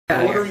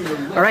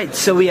All right,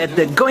 so we had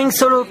the Going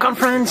Solo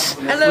conference.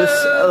 Hello.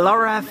 With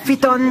Laura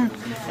Fitton,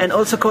 and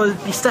also called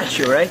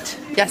Pistachio, right?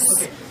 Yes.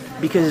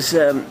 Because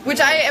which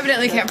I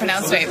evidently can't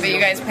pronounce right, but you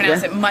guys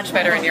pronounce it much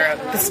better in Europe.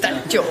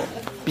 Pistachio.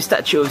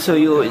 Pistachio. So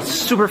you're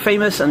super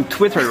famous on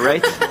Twitter,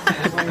 right?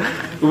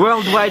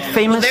 Worldwide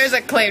famous. Well, there's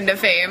a claim to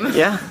fame.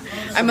 Yeah.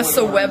 I'm a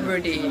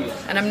celebrity,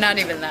 and I'm not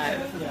even that.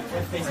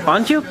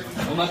 Aren't you?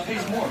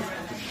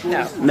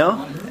 No.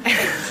 No?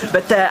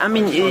 But I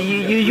mean,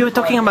 you're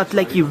talking about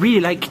like you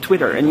really like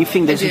Twitter and you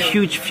think there's a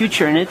huge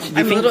future in it.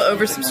 I'm a little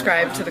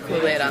oversubscribed to the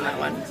Kool-Aid on that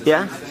one.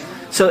 Yeah?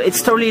 So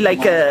it's totally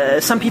like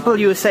some people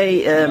you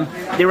say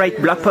they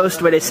write blog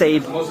posts where they say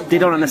they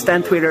don't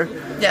understand Twitter.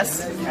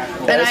 Yes.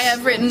 And I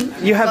have written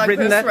blog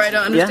posts that? where I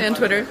don't understand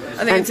Twitter.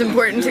 I think it's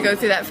important to go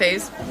through that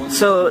phase.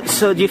 So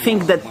do you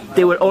think that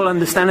they will all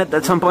understand it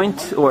at some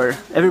point, or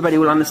everybody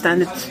will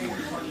understand it?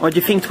 Or do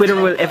you think Twitter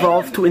will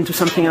evolve into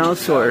something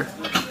else, or?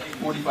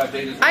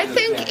 I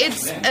think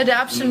its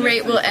adoption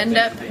rate will end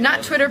up,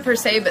 not Twitter per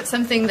se, but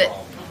something that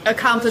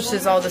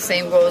accomplishes all the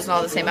same goals and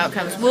all the same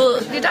outcomes.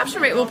 The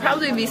adoption rate will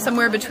probably be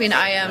somewhere between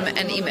IM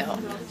and email,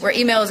 where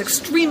email is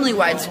extremely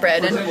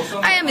widespread, and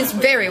IM is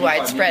very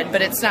widespread,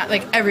 but it's not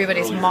like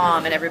everybody's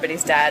mom and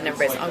everybody's dad and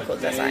everybody's uncle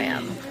does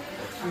IM.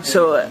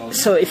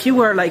 So if you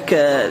were like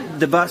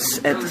the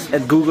boss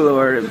at Google,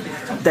 or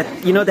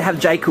that, you know, they have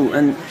Jaiku,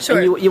 and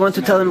you want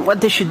to tell them what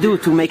they should do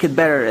to make it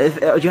better,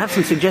 do you have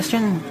some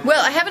suggestion?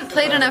 Well, I haven't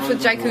played enough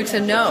with Jaiku to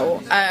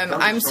know.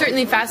 I'm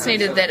certainly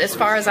fascinated that, as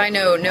far as I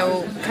know,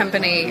 no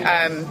company,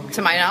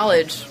 to my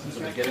knowledge,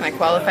 can I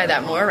qualify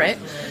that more, right,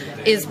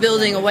 is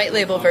building a white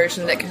label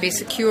version that can be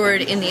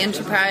secured in the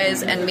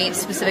enterprise and meet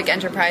specific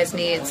enterprise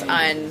needs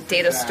on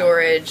data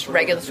storage,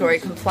 regulatory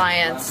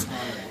compliance,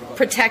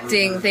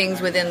 protecting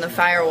things within the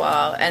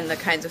firewall and the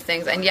kinds of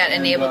things, and yet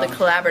enable the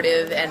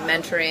collaborative and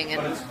mentoring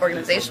and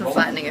organizational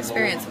flattening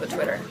experience of a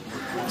Twitter.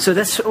 So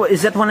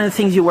is that one of the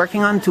things you're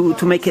working on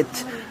to make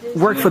it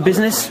work for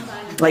business?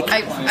 Like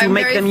to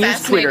make them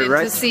use Twitter,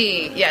 right? To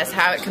see, yes,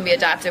 how it can be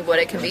adopted, what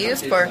it can be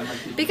used for.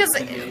 Because,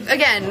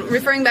 again,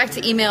 referring back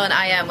to email and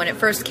IM, when it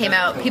first came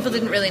out, people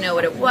didn't really know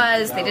what it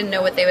was. They didn't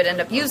know what they would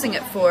end up using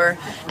it for.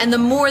 And the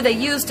more they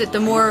used it, the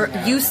more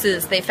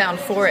uses they found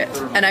for it.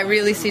 And I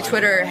really see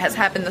Twitter has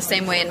happened the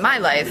same way in my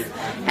life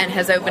and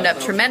has opened up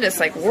tremendous,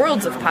 like,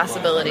 worlds of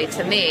possibility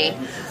to me.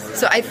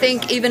 So I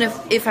think even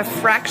if a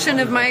fraction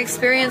of my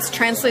experience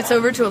translates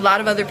over to a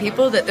lot of other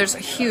people, that there's a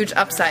huge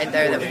upside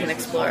there that we can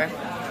explore.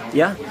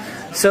 Yeah.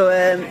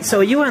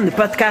 So you were on the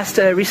podcast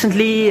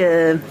recently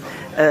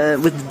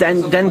with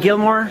Dan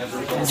Gilmore.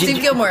 Steve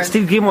Gilmore.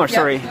 Steve Gilmore,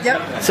 sorry.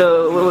 Yep.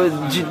 So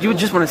you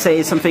just want to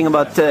say something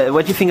about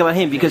what you think about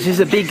him, because he's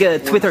a big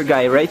Twitter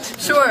guy, right?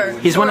 Sure.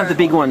 He's one of the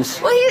big ones.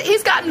 Well,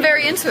 he's gotten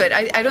very into it.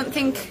 I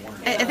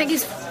think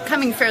he's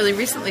coming fairly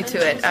recently to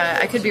it.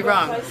 I could be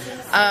wrong.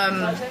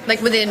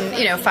 Like within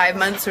 5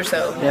 months or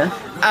so. Yeah.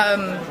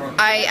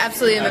 I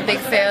absolutely am a big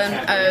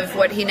fan of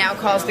what he now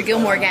calls the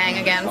Gilmore Gang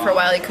again. For a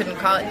while he couldn't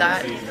call it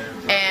that.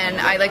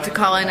 And I like to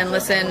call in and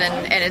listen,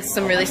 and it's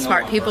some really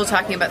smart people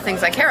talking about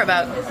things I care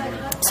about.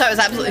 So I was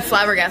absolutely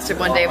flabbergasted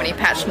one day when he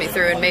patched me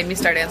through and made me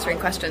start answering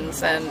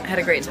questions, and had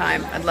a great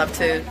time. I'd love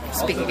to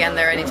speak again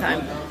there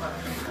anytime.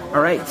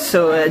 All right.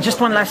 So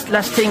just one last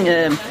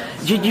thing.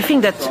 Do you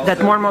think that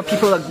more and more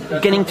people are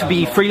getting to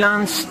be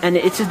freelance? And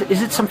is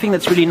it something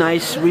that's really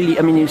nice? Really,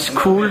 I mean, it's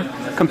cool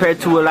compared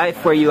to a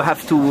life where you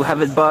have to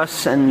have a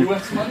boss and.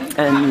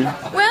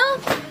 Well,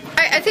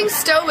 I think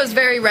Stowe was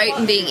very right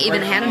in being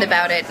even-handed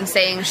about it and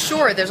saying,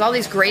 sure, there's all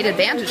these great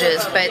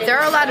advantages, but there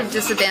are a lot of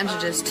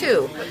disadvantages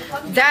too.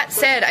 That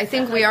said, I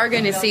think we are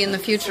going to see in the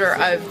future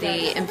of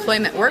the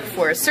employment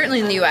workforce,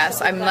 certainly in the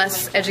US, I'm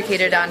less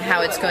educated on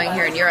how it's going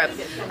here in Europe,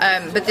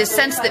 but this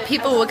sense that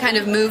people will kind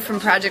of move from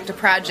project to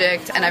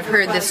project, and I've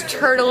heard this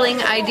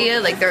turtling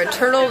idea, like they're a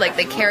turtle, like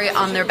they carry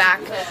on their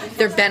back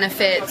their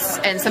benefits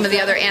and some of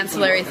the other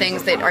ancillary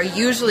things that are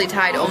usually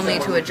tied only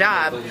to a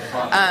job.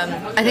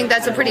 I think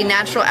that's a pretty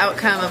natural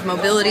outcome of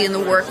mobility in the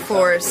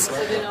workforce,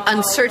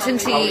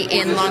 uncertainty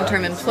in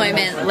long-term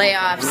employment,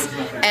 layoffs,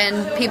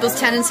 and people's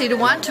tendency to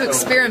want to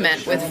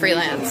experiment with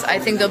freelance. I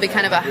think there'll be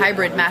kind of a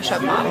hybrid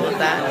mashup model of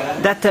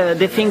that.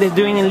 The thing they're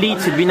doing in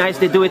Leeds, it'd be nice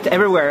they do it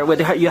everywhere,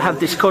 where you have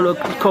this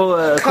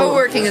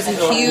co-working is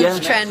a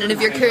huge trend, and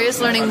if you're curious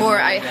learning more,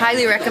 I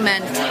highly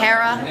recommend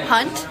Tara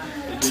Hunt.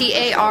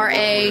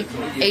 TaraHunt.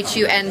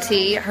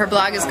 Her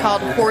blog is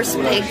called Horse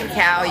Pig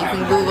Cow. You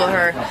can Google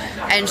her.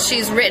 And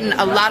she's written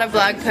a lot of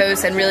blog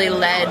posts and really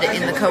led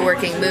in the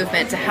co-working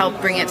movement to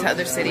help bring it to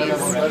other cities.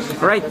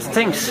 Right,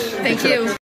 thanks. Thank you.